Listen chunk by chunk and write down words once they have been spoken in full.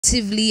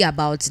negatively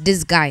about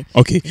this guy.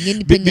 Okay.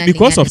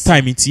 Because of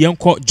time, it's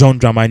John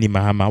Dramani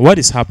Mahama. What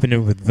is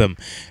happening with them?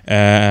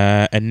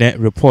 And net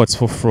reports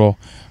for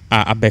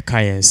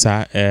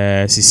Abekayensa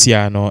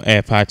Sisiano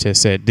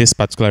Patches said this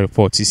particular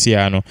report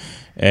Sisiano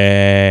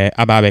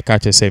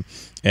Ababekache said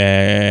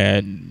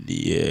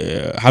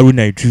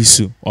Haruna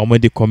Idrisu or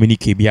when they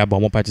communicate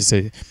but one party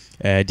said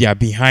they are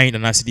behind,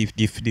 and as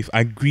they've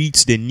agreed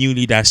to the new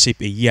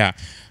leadership a year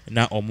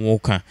now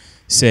Omoka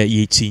say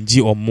ye change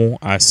or more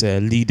as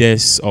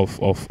leaders of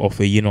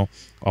a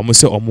almost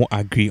say or more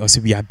agree or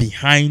say we are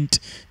behind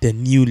the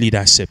new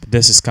leadership.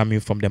 This is coming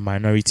from the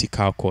minority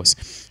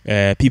caucus.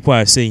 People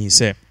are saying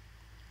say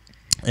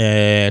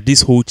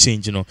this whole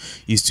change,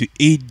 is to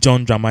aid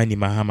John Dramani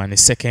Mahama and the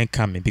second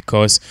coming,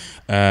 because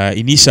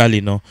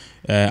initially,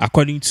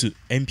 according to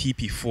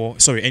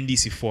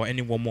NDC4,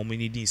 any one more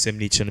minute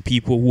insemination,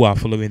 people who are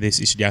following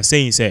this issue, they are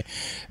saying,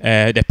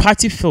 the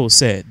party feels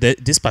that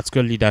this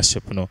particular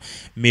leadership,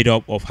 made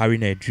up of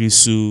Haruna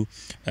Idrisu,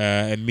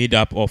 made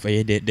up of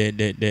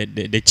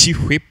the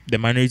chief whip, the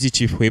minority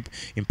chief whip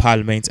in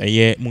parliament,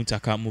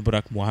 Muntaka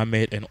Mubarak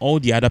Mohammed, and all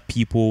the other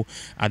people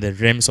at the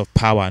realms of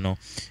power,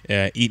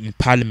 in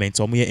parliament,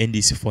 or more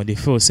NDC4, they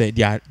feel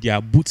they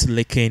are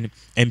bootlicking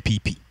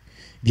MPP.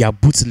 They are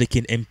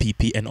bootlicking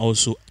MPP and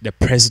also the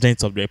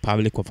president of the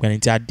Republic of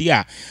Ghana. They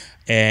are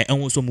and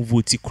also move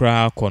vote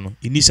crowd kono.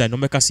 Initially, no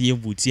make us see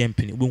vote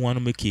MP. We want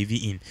to make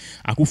KV in.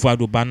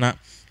 Akufo-Addo banner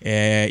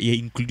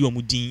include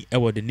omudin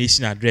the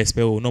nation address.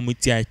 But no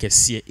muti I can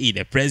see.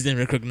 The president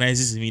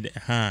recognizes me.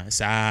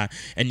 Sir,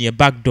 and your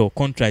backdoor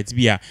contract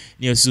be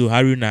near so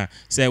Haruna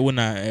say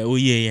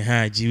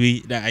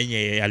jiwe that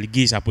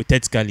allegation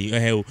hypothetically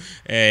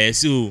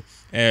so.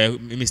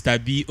 Mr.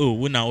 B.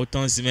 When I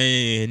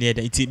near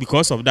the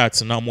because of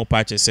that, now more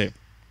patches say.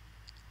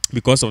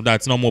 Because of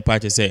that, no more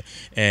parties say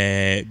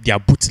they are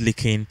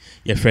bootlicking.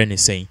 Your friend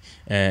is saying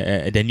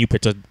the new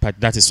petrol party.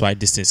 That is why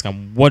this things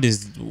come. What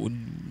is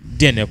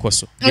DNA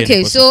Koso?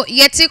 Okay, so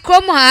yeti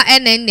kromha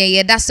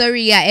NNA that's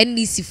sorry ya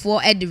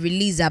NDC4 at the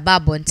release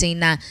about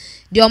Bontina.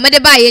 The omede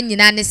ba ye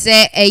nyina ne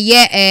se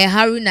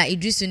Haruna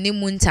Idrisu ne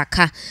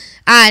Muntaka.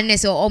 Ne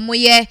so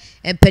omoye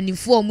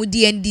mpanifo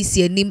omudi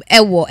NDC anim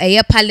ewo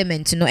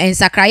parliament no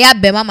ensakraya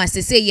bema ma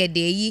se ye de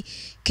yi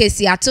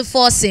kesi ato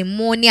force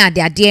mo ni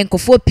ade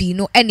nkofo pi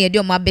no ene de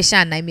oma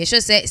besha na me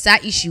sure say sa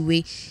issue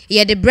we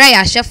ye de bra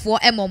ya hwefo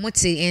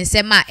emomote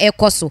ensema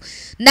ekoso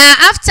na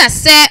after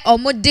say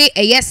omode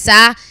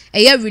sa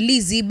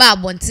release ba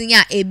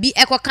abontinya ebi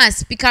ekokan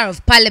speaker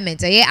of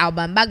parliament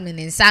Alban Bagnan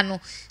nsa no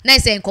na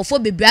say nkofo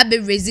bebra be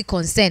raise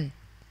concern,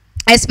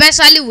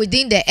 especially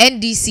within the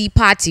NDC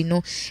party,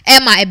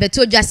 Emma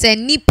Ebetoja said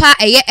nipa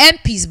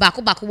MPs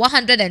bako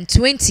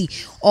 120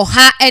 or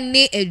ha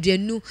ene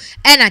edwenu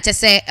and I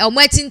just say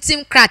elmetin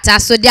team krata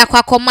so dia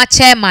kwakoma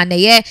chairman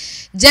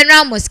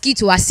General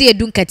Mosquito ase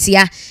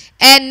edunkatia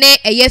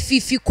ene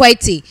fifi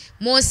kwaite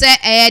mo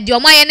say de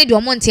omaye ne de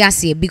omonte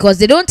ase because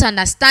they don't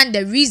understand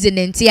the reason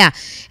entia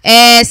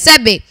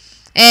sebe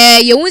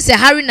you won't say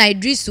Haruna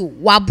Idrisu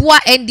wabua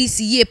NDC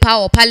ye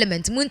power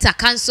parliament munta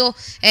council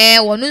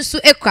wonunsu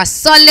ekra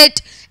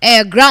solid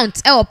ground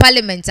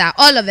parliament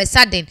all of a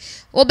sudden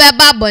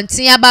obeba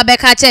bontia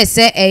babeka che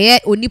say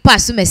onipa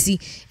sumesi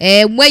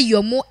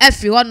mweyomu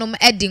everyone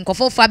edin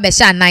kofofo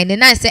abesha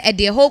 99 say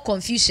the whole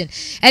confusion.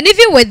 And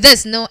even with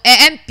this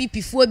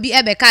MPP fo bi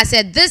ebeka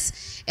said this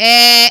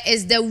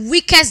is the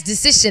weakest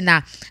decision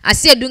I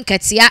said don't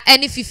katia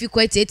any fifi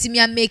quite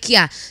etimia make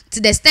here to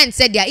the extent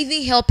said they are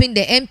even helping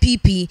the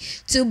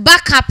MPP to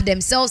back up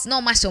themselves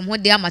no much from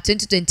what they are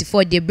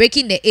 2024 they're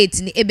breaking the 8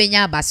 in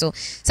ebenya baso.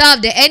 Some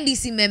of the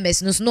NDC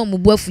members no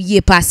mubuafu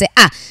ye pass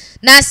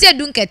na say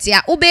don't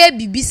katia obe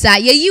bibisa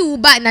ye yi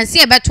uba na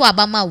say beto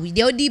abama we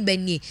they odi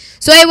benye.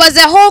 So it was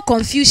a whole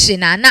confusion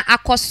na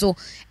akoso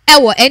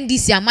ewo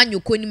NDC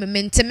amanyoko ni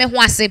mementeme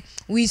ho ase.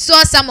 We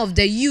saw some of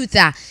the youth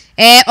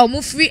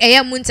omufri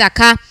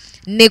Muntaka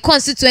ne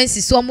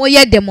constituency so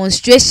moye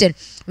demonstration.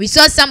 We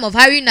saw some of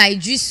Haruna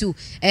Idrisu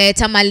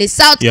Tamale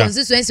South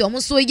constituency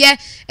almost so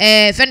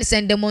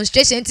and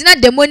demonstration. It's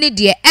not the money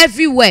there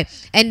everywhere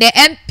and the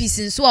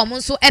MPs so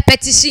almost so a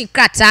petition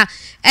krata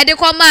and the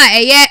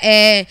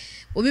koma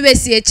obi be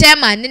see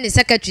chairman and the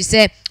secretary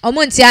say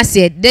omontia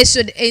said they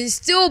should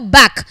instill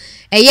back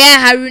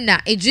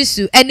Haruna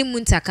Idrisu any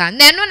Muntaka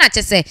na no na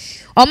che say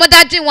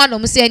omodadwen one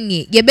omo say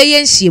nie ye be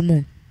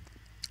yenhyiemu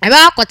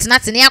eba akotena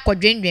ne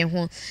akodwendwen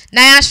ho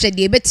na ya hwe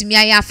de ebetimi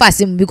aya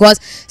afasem because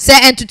say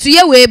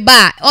entutuye we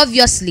ba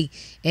obviously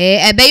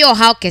ebe yo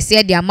how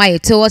kese de amaye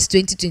towards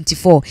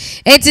 2024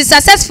 it is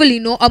successfully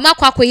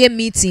omakwakoye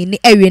meeting ni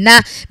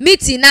ewena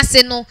meeting na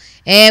se no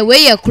we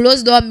ye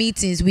closed door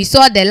meetings. We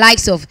saw the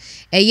likes of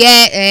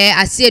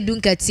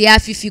Asiedunkatia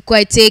Fifi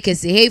Kwete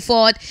Kese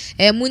Hayford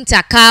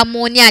Muntaka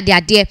Monia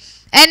de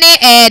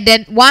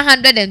the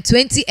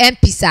 120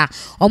 MPs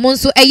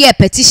omonso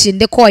petition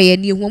de koye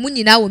ni homu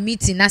nyina wo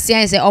meeting na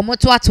say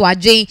omoto ato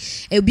adwen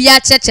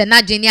ebia cheche na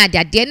adwen ade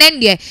ade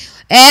ne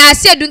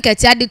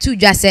Asiedunkatia de tu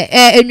dwa say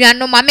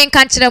enuanom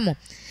amenka kire mo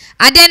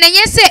Aden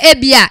enye se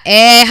ebia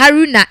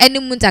Haruna ene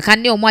muntaka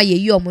ne omo aye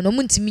yi omo no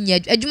muntimi nya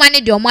adwuma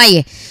ne de omo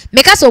aye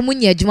meka so omo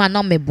nya adwuma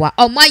no meboa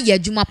omo aye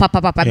adwuma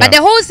papa but the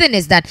whole thing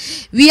is that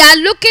we are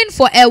looking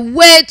for a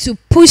way to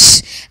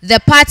push the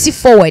party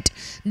forward.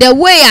 The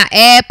way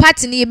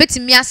party ni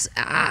yebetimi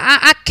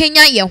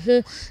akenya ye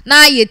ho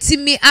na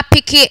yetimi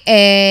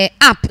apeke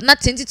up na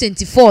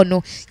 2024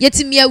 no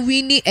yetimi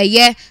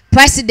awini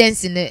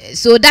presidency.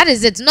 So that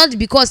is it. Not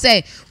because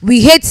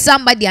we hate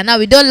somebody and now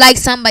we don't like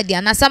somebody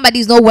and now somebody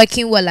is not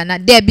working well and now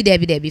there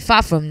be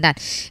far from that.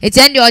 It's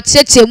end your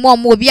church more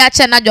be a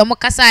chana jomo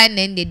kasa and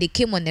then they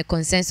came on the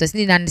consensus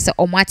ni na se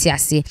omati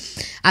ase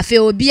afi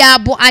obi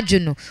abo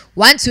adwono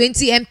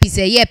 120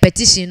 MPs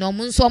petition no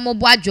mo nso mo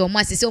bo adwo mo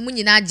ase se mo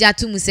nyina agya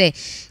to mu se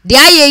de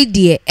aye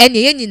die ene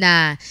ye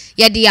nyina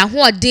ye de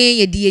ahoden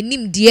ye de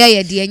enim die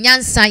ye de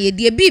nyansa ye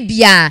de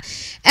bibia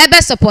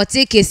ebe support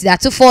case that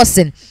to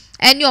forcing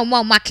any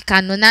omo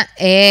makika no na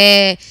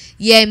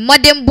ye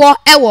modern bo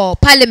ewo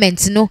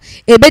parliament no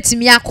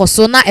ebetimi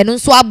akoso na eno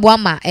nso aboa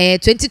ma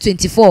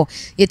 2024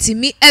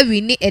 yetimi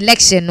awini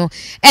election no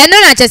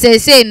eno na chese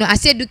say no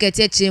ase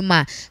educate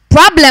chima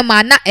problem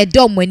na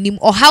edom anim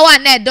o hawa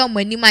na edom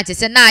anim a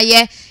chese na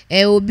ye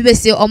obi be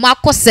say omo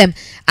akosem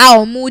a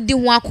omo di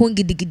ho akon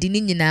gidigidi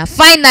ni nyina.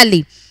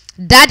 Finally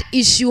that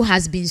issue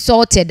has been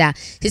sorted.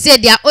 He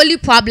said their only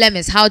problem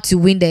is how to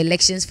win the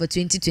elections for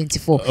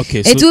 2024. Okay,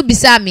 it will be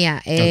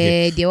Samia.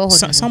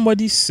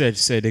 Somebody said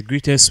the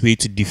greatest way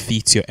to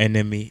defeat your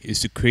enemy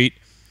is to create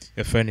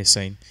a friend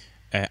sign,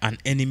 an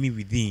enemy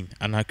within,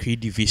 and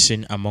create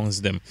division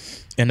amongst them,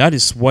 and that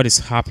is what is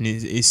happening.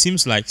 It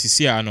seems like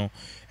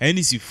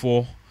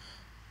NDC4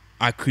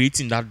 are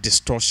creating that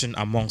distortion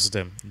amongst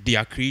them. They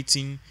are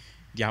creating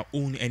their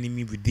own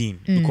enemy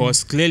within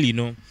because clearly,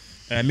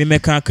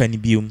 Mimeka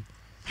Kanibium,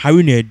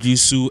 Haruna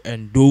Edrisu,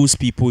 and those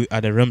people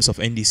at the realms of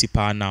NDC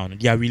power now,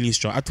 they are really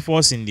strong. At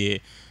first, in the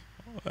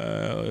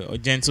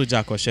gentle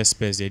Jack or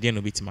Shakespeare, they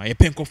didn't beat my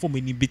penko for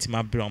many beat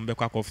my brown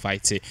backward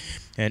fight.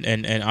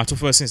 And at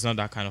first, it's not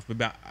that kind of.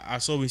 But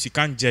as always, you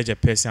can't judge a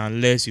person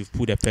unless you've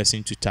put a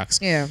person to tax.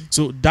 Yeah.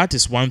 So that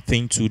is one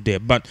thing too there.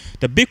 But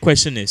the big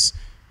question is,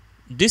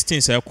 these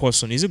things are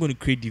question, is it going to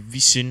create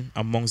division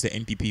amongst the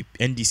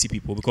NDC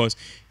people? Because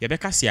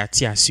Rebecca see,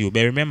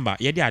 but remember,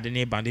 they had the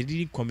neighbor and they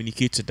didn't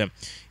communicate to them.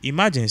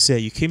 Imagine, say,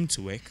 you came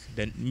to work,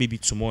 then maybe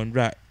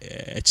tomorrow,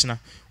 Echna,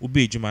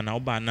 Ube Jumana,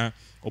 Obana,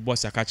 or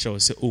boss a catcher, or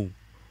say, oh,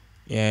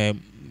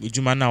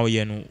 Jumana,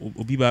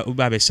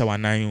 Uba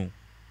Shawana,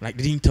 like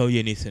they didn't tell you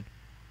anything.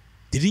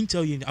 They didn't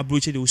tell you,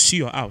 they will see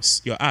your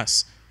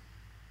ass.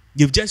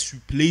 They've just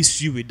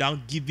replaced you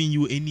without giving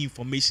you any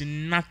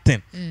information,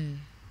 nothing.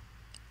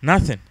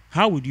 Nothing.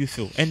 How would you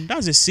feel? And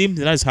that's the same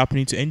thing that is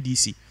happening to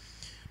NDC,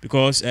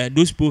 because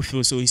those people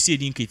feel so. You see,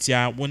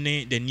 when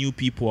the new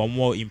people are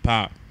more in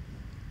power,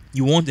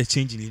 you want a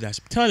change in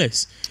leadership. Tell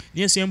us,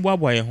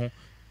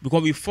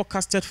 because we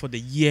forecasted for the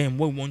year and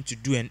what we want to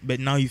do, but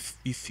now you've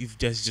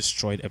just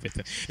destroyed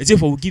everything. As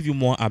if I will give you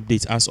more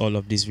updates as all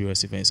of these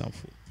various events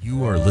unfold.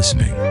 You are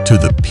listening to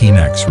the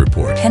PNAX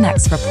Report.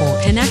 PNAX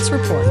Report. PNAX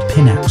Report. The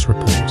PNAX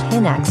Report.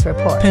 PNAX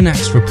Report.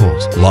 PNAX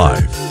Report.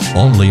 Live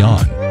only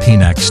on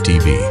PNAX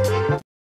TV.